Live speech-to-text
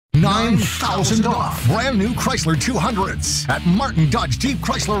$9,000 off brand new Chrysler 200s at Martin Dodge Jeep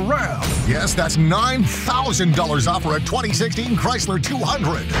Chrysler Ram. Yes, that's $9,000 off for a 2016 Chrysler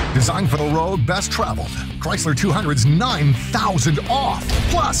 200. Designed for the road, best traveled. Chrysler 200's $9,000 off.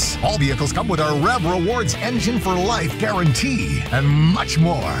 Plus, all vehicles come with our Rev Rewards Engine for Life guarantee and much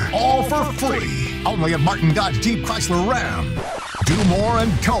more. All for free. Only at Martin Dodge Jeep Chrysler Ram. Do more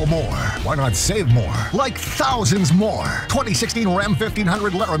and tow more. Why not save more? Like thousands more. 2016 Ram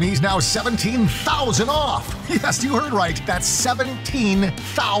 1500 Laramies now $17,000 off. Yes, you heard right. That's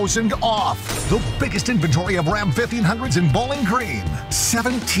 $17,000 off. The biggest inventory of Ram 1500s in Bowling Green.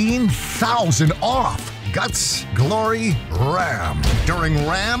 $17,000 off. Guts, glory, Ram. During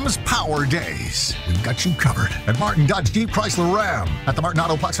Ram's Power Days. We've got you covered at Martin Dodge Jeep Chrysler Ram. At the Martin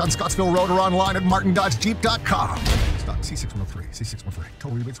Autoplex on Scottsville Road or online at martindodgejeep.com. Stock C613, C613.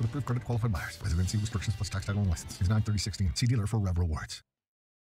 Total rebates with approved credit qualified buyers. Residency restrictions plus tax title and license. Is 9/30/16. See dealer for Rev Rewards.